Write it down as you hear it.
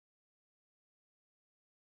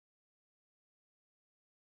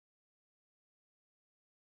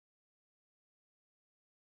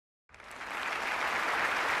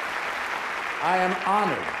I am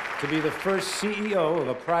honored to be the first CEO of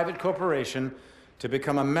a private corporation to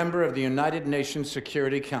become a member of the United Nations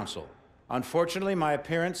Security Council. Unfortunately, my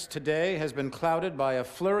appearance today has been clouded by a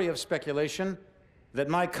flurry of speculation that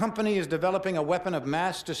my company is developing a weapon of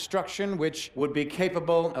mass destruction which would be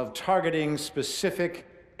capable of targeting specific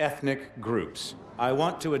ethnic groups. I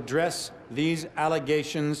want to address these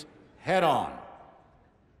allegations head on.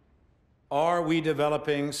 Are we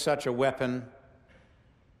developing such a weapon?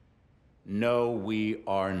 No, we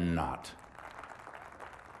are not.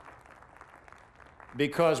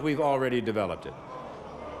 Because we've already developed it.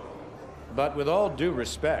 But with all due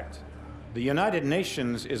respect, the United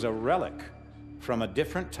Nations is a relic from a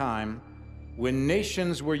different time when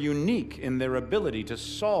nations were unique in their ability to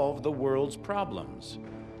solve the world's problems.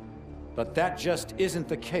 But that just isn't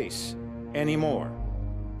the case anymore.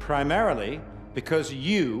 Primarily because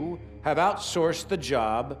you have outsourced the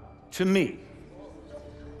job to me.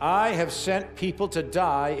 I have sent people to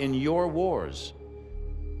die in your wars.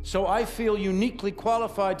 So I feel uniquely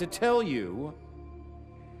qualified to tell you,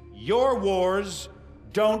 your wars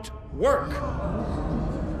don't work.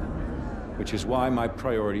 Which is why my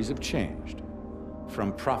priorities have changed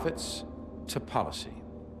from profits to policy.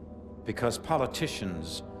 Because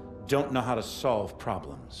politicians don't know how to solve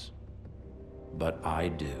problems. But I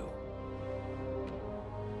do.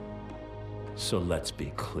 So let's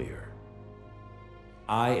be clear.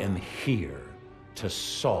 I am here to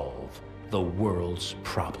solve the world's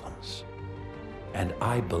problems. And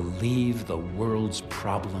I believe the world's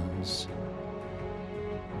problems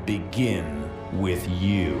begin with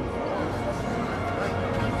you.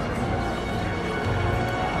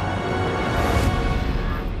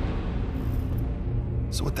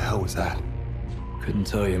 So what the hell was that? Couldn't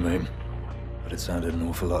tell you, mate. But it sounded an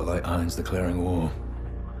awful lot like Irons declaring war.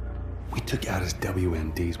 We took out his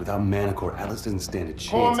WMDs without Manticore. Atlas didn't stand a chance.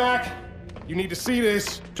 Cormac, you need to see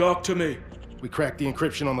this. Talk to me. We cracked the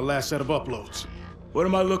encryption on the last set of uploads. What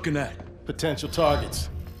am I looking at? Potential targets.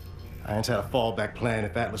 Irons had a fallback plan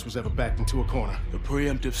if Atlas was ever backed into a corner. A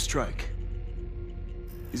preemptive strike.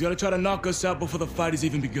 He's gonna try to knock us out before the fight has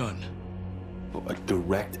even begun. Oh, a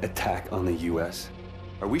direct attack on the US?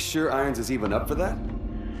 Are we sure Irons is even up for that?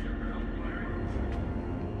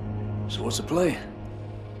 So what's the play?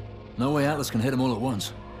 No way Atlas can hit them all at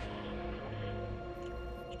once.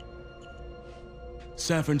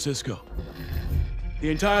 San Francisco. The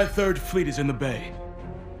entire Third Fleet is in the bay.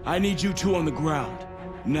 I need you two on the ground.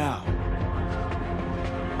 Now.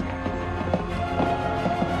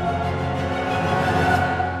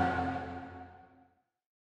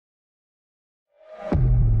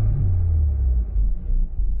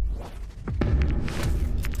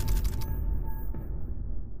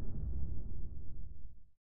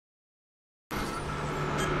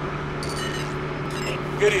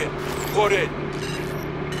 Gideon, report in.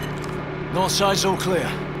 North side's all clear.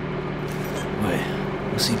 Wait,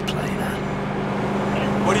 what's he playing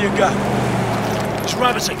at? What do you got? It's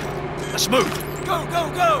rabbiting. Let's move. Go,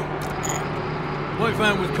 go, go! White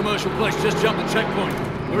van with commercial place just jumped the checkpoint.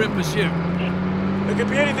 We're in pursuit. There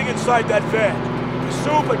could be anything inside that van.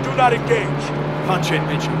 Pursue, but do not engage. Punch it,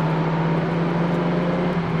 Mitchell.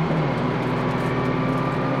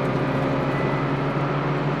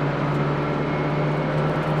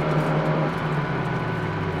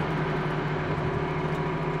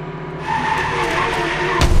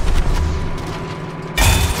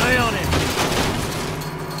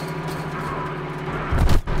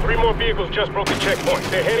 Vehicles just broke the checkpoint.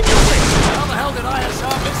 They're heading your way. How the hell did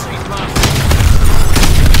ISR miss these bastards?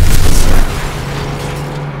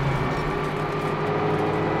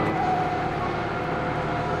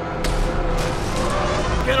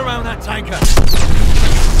 Get around that tanker.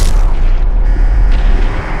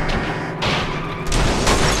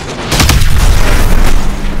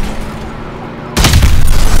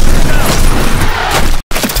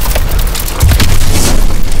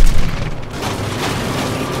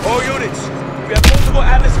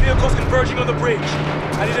 Converging on the bridge.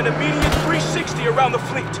 I need an immediate 360 around the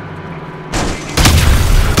fleet.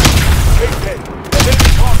 Cape Head, enemy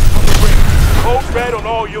targets on the bridge. Code red on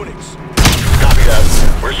all units. Copy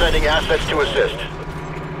that. We're sending assets to assist.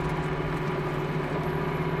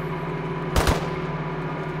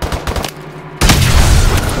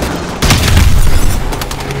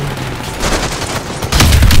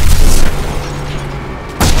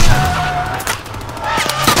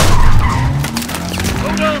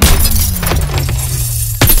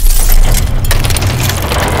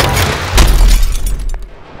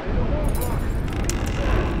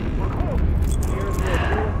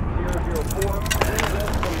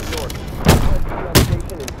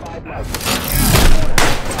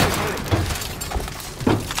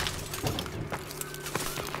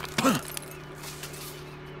 You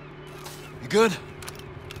good?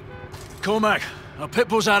 Cormac, our pit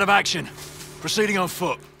bull's out of action. Proceeding on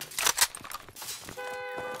foot.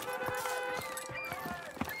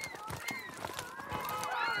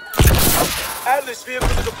 Atlas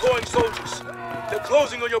vehicles are deploying soldiers. They're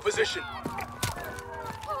closing on your position.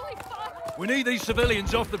 We need these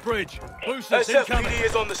civilians off the bridge. Boosters incoming. SFPD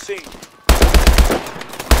is on the scene.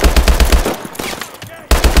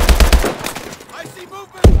 I see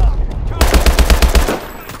movement!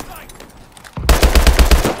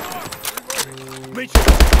 Mitchell,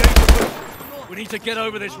 engage the boosters. We need to get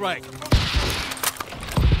over this wreck.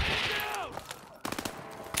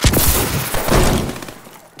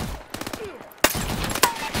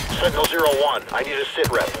 Sentinel 01, I need a sit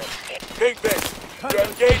rep. Kingpin, you're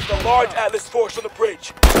engaged in a large Atlas force on the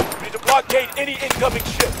bridge. We need to blockade any incoming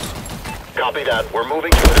ships. Copy that. We're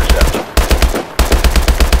moving to intercept.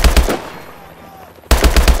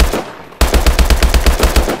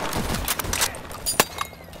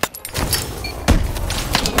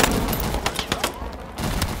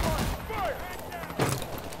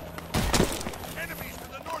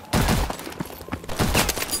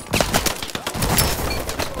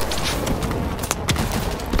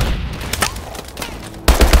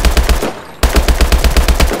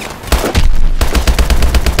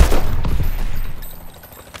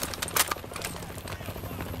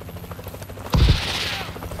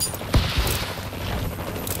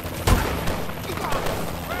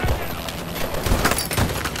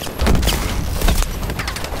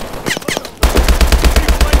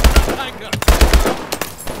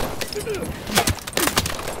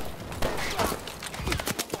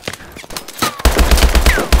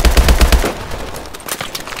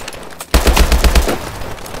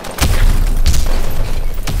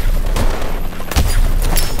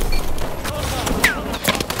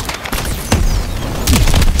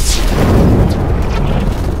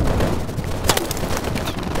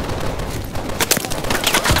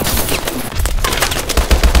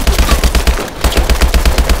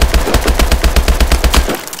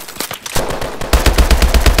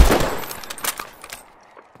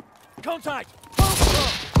 Contact!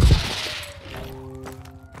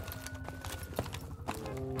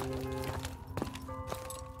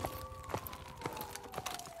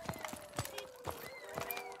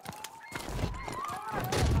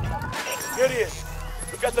 Gideon,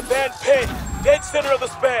 we've got the van pinned, dead center of the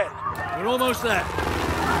span. We're almost there.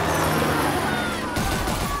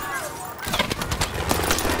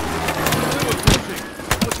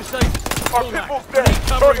 What's your status? Our pit bull's dead.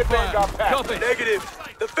 Target van got packed. Copy. Negative.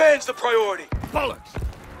 The van's the priority. Bollocks!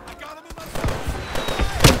 I got him in my sight.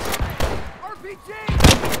 RPG!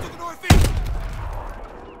 To the northeast!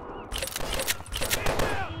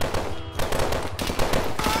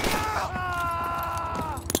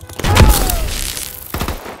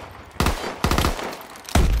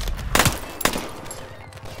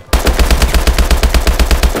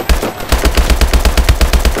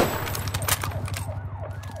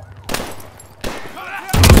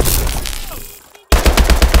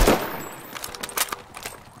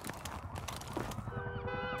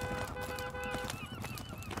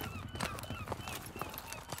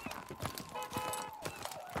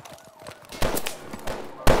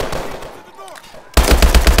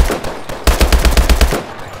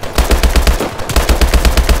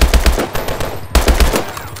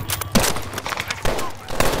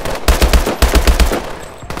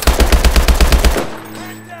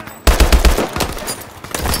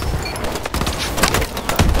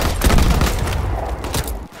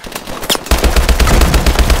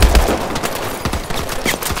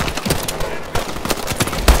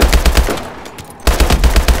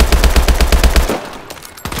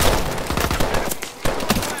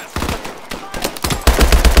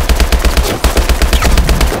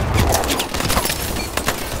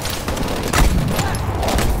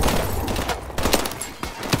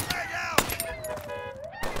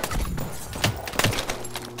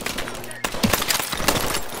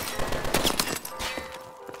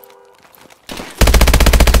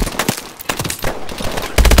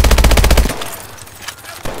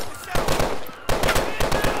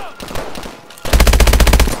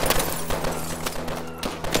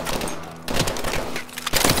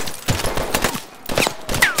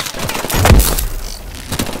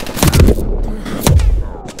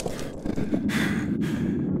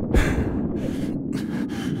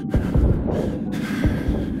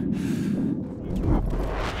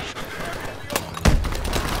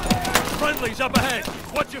 Friendly's up ahead.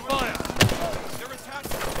 Watch your fire.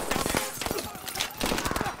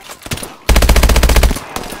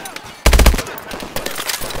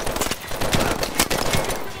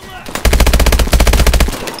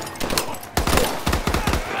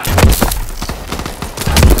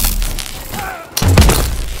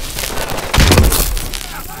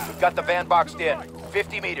 got the van boxed in.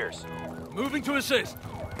 50 meters. Moving to assist.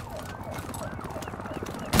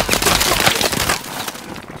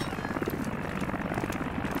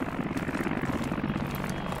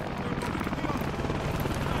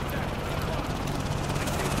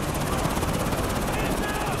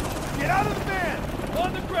 Get out of the van!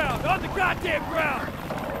 On the ground! On the goddamn ground!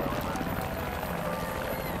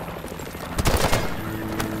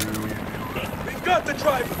 We've got the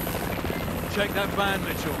driver! Check that van,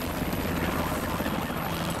 Mitchell.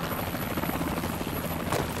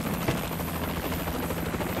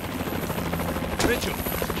 Mitchell,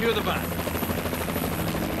 secure the van.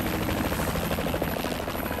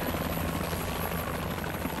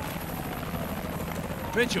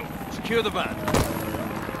 Mitchell, secure the van.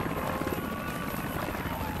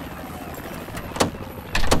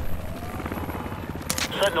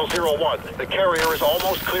 Sentinel 01, the carrier is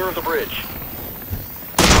almost clear of the bridge.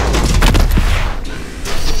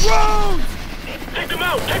 Drones! Take them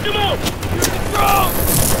out! Take them out! Use the drones!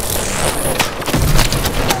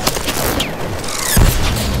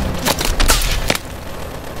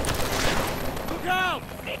 Look out!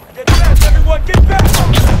 Get back, everyone! Get back!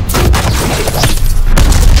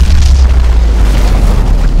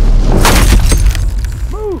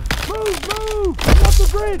 Move! Move! Move! Get off the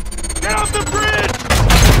bridge! Get off the bridge!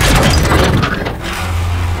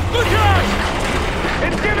 Look out!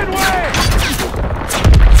 It's giving way!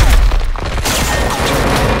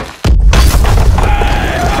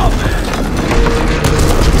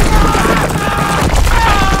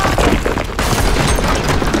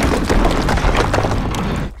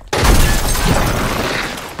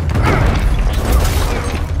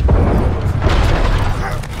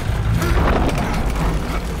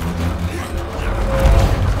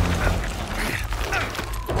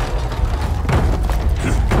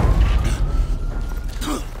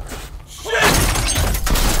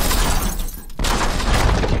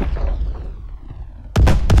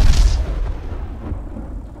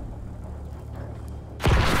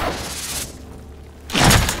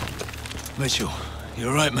 Mitchell, you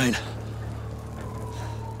alright, mate?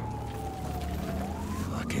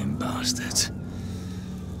 Fucking bastards.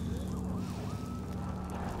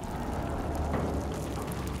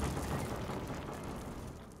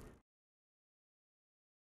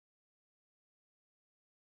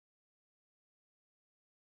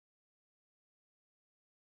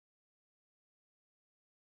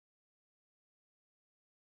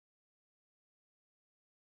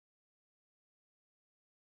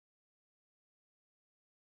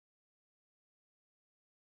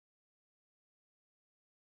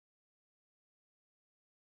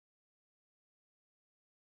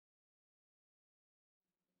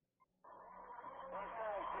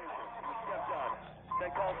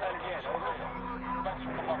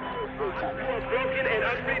 Broken and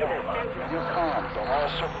unreadable. Your comms are all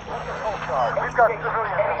circled. Full charge. We've got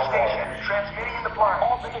civilian any station. Transmitting in the blind.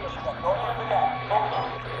 All positions north of the gap.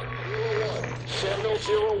 Sentinel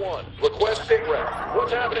 01, request sit rep.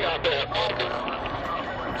 What's happening out there?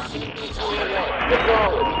 CE-01,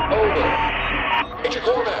 acknowledge. Over. Major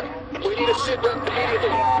Cormac, we need a sit rep immediately.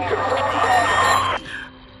 Confirm.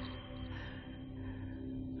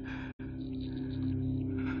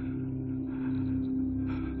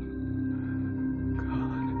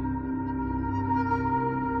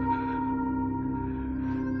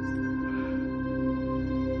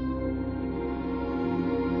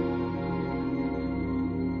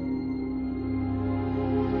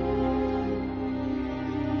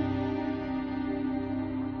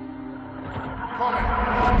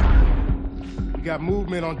 We got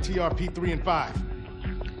movement on TRP 3 and 5.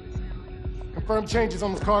 Confirmed changes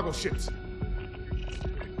on the cargo ships.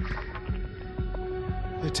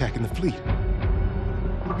 They're attacking the fleet.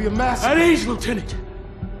 It'll be a massive... At ease, Lieutenant!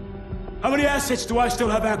 How many assets do I still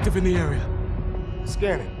have active in the area?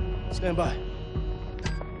 Scanning. Stand by.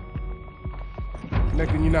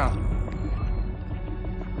 Connecting you now.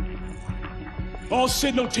 All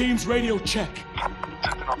signal teams radio check.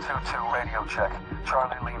 Sentinel 2-2 radio check.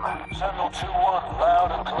 Charlie Lima. Sentinel 2-1,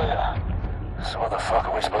 loud and clear. So what the fuck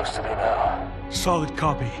are we supposed to do now? Solid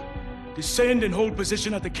copy. Descend and hold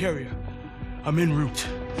position at the carrier. I'm en route.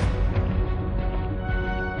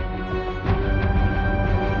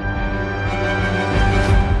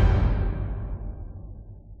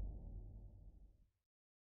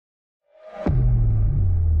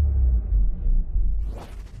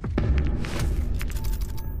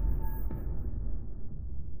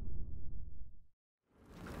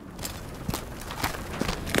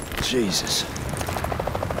 Jesus.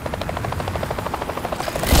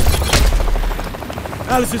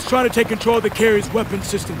 Alice is trying to take control of the carrier's weapon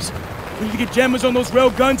systems. We need to get jammers on those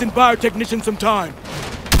rail guns and buy our technicians some time.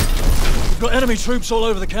 We've got enemy troops all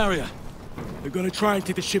over the carrier. They're gonna try and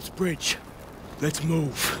take the ship's bridge. Let's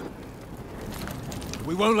move.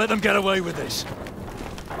 We won't let them get away with this.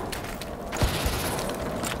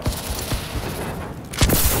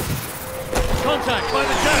 Contact by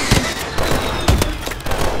the jack!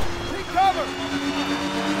 Take cover!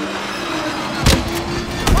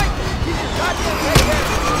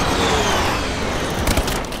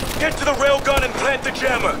 Get to the railgun and plant the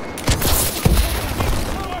jammer.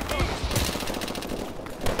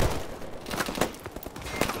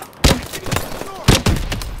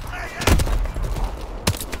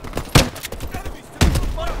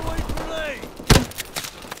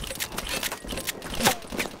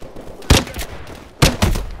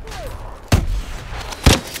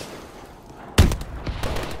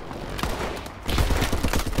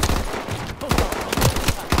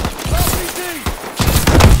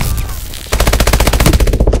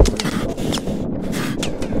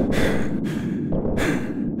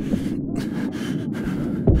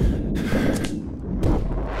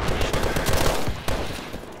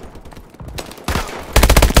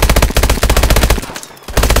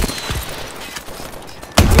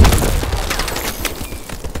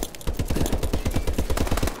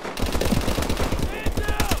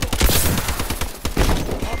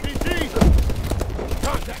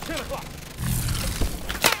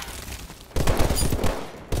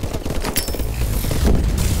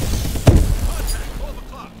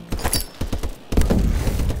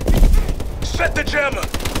 Set the jammer!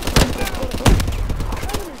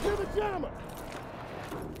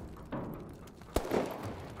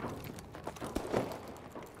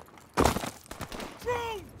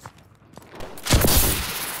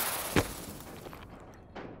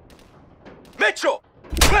 Mitchell!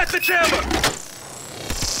 Plant the jammer!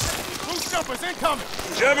 Boost jumpers incoming!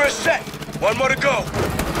 Jammer is set! One more to go! 2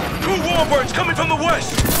 warbirds coming from the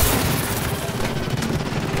west!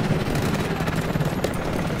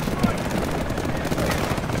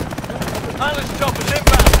 Pilot's choppers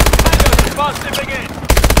inbound. Tango's fast dipping in.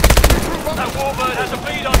 That warbird has a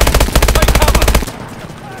bead on you. Take cover.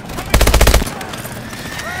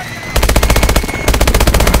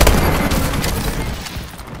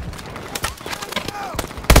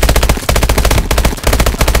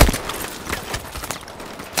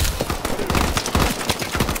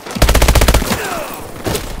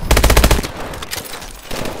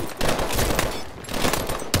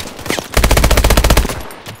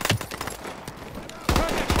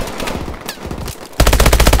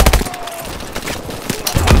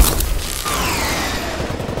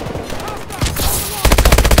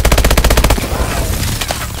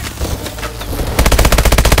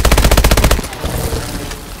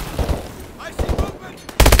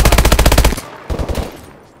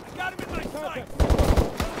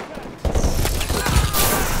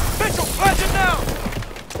 Mitchell, plant it now!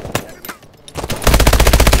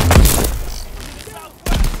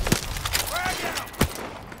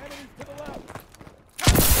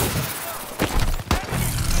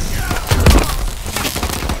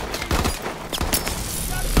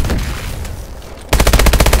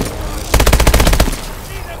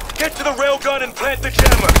 Get to the railgun and plant the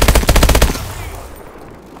jammer!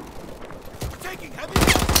 Taking heavy.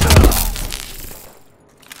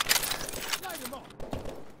 Light him up.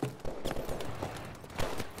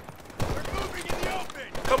 We're moving in the open.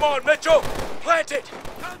 Come on, Mitchell! Plant it!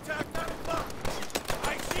 Contact on the clock.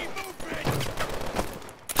 I see movement.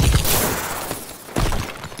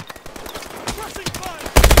 Crushing fire.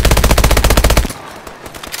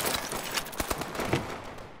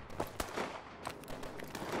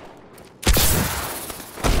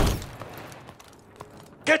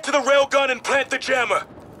 Get to the railgun and plant the jammer!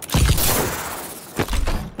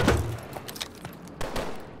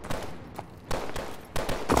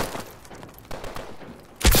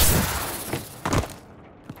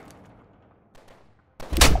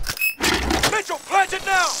 Mitchell, plant it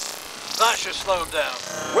now! That should slow him down.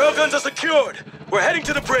 Railguns are secured! We're heading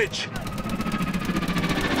to the bridge!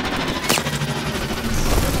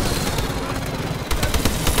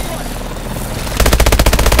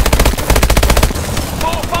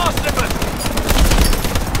 More fast dippers!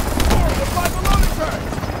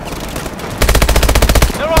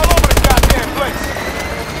 They're all over the goddamn place!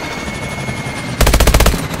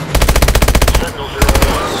 Sentinel 01,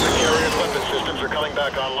 the carrier's weapon systems are coming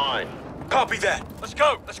back online. Copy that. Let's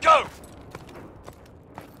go! Let's go!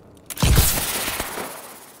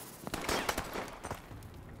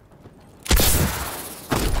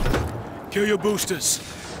 Kill your boosters.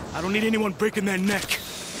 I don't need anyone breaking their neck.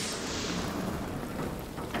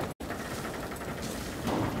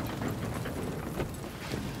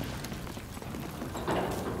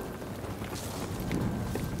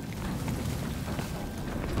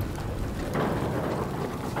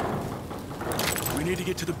 We need to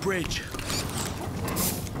get to the bridge.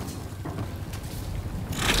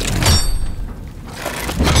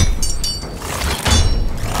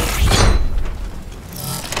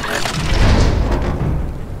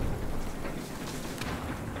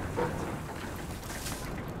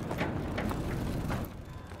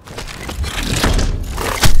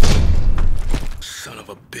 Son of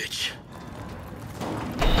a bitch.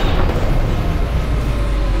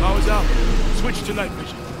 Power's out. Switch to night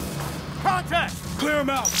vision. Contact! Clear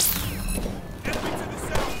him out. Enemy to the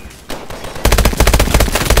south!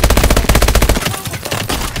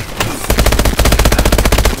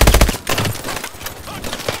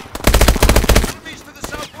 Enemies to the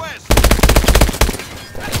southwest!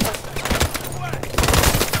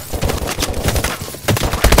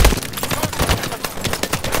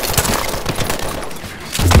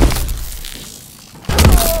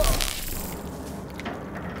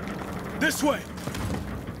 This way!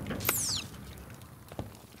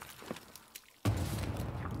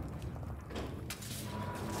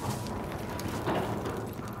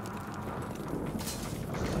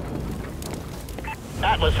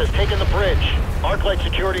 Atlas has taken the bridge. Arclight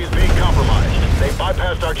security is being compromised. They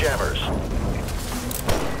bypassed our jammers.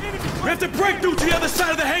 We have to break through to the other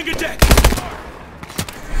side of the hangar deck!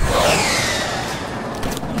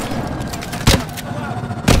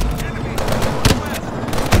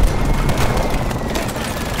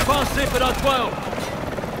 Fast zip at R12!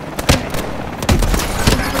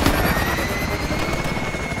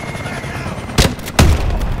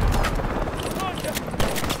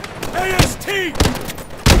 AST!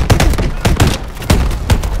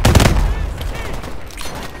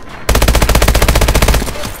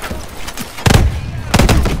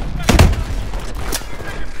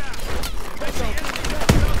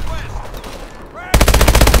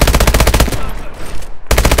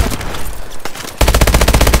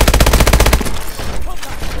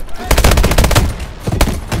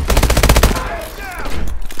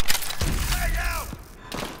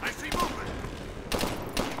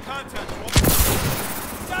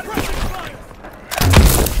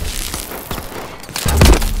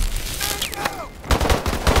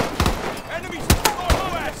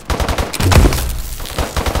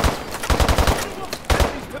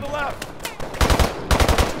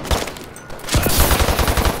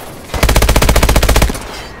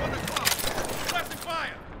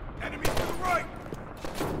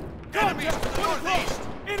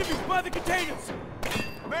 by the containers!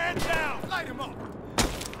 Man down! Light him up!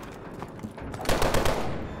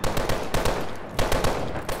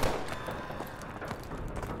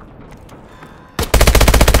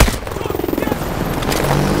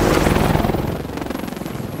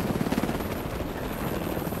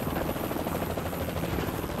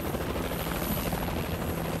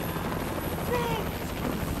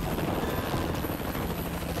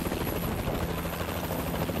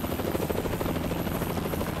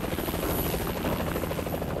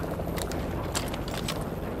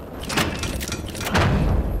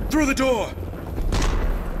 Through the door!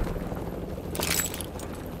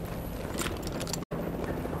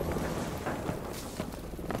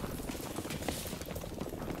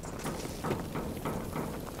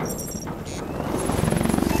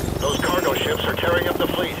 Those cargo ships are tearing up the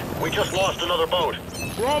fleet. We just lost another boat.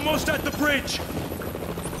 We're almost at the bridge!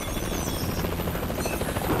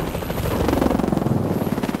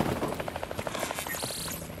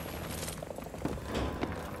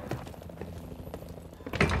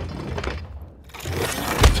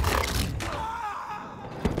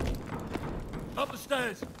 Up the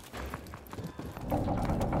stairs!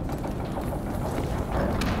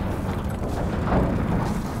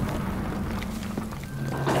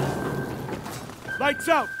 Lights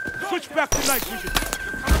out! Switch back to night vision!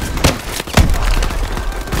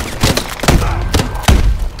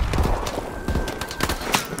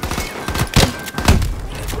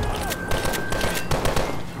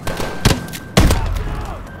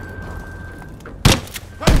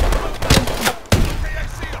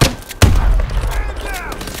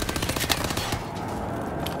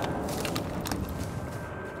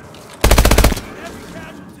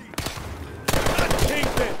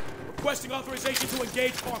 Requesting authorization to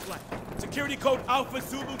engage Arclight. Security code Alpha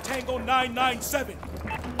Zulu Tango 997.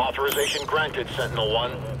 Authorization granted,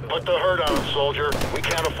 Sentinel-1. Put the herd on, soldier. We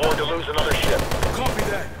can't afford to lose another ship. Copy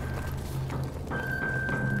that.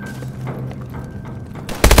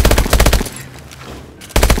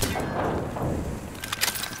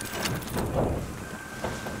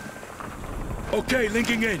 Okay,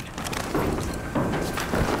 linking in.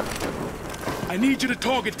 I need you to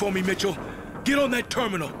target for me, Mitchell. Get on that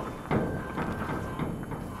terminal.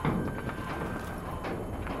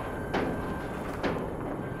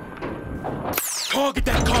 Target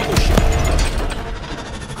that cargo ship.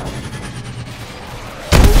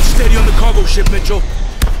 Hold steady on the cargo ship, Mitchell.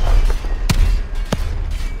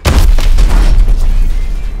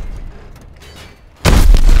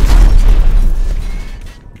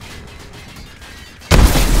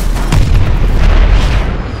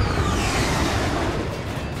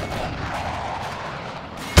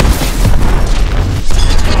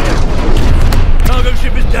 Cargo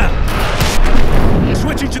ship is down.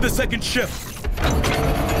 Switching to the second ship. Hold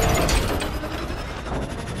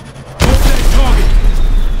that target.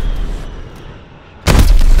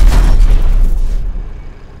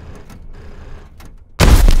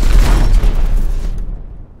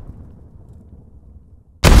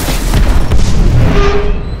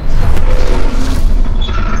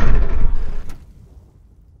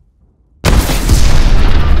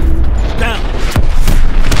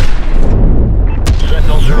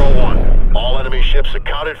 Ships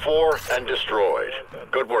accounted for and destroyed.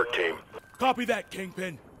 Good work, team. Copy that,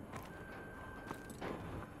 Kingpin.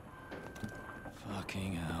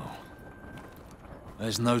 Fucking hell.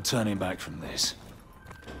 There's no turning back from this.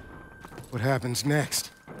 What happens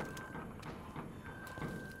next?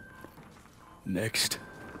 Next.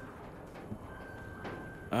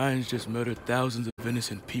 Irons just murdered thousands of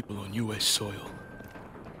innocent people on U.S. soil.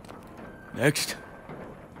 Next,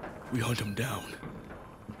 we hunt them down.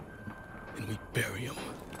 And we bury them.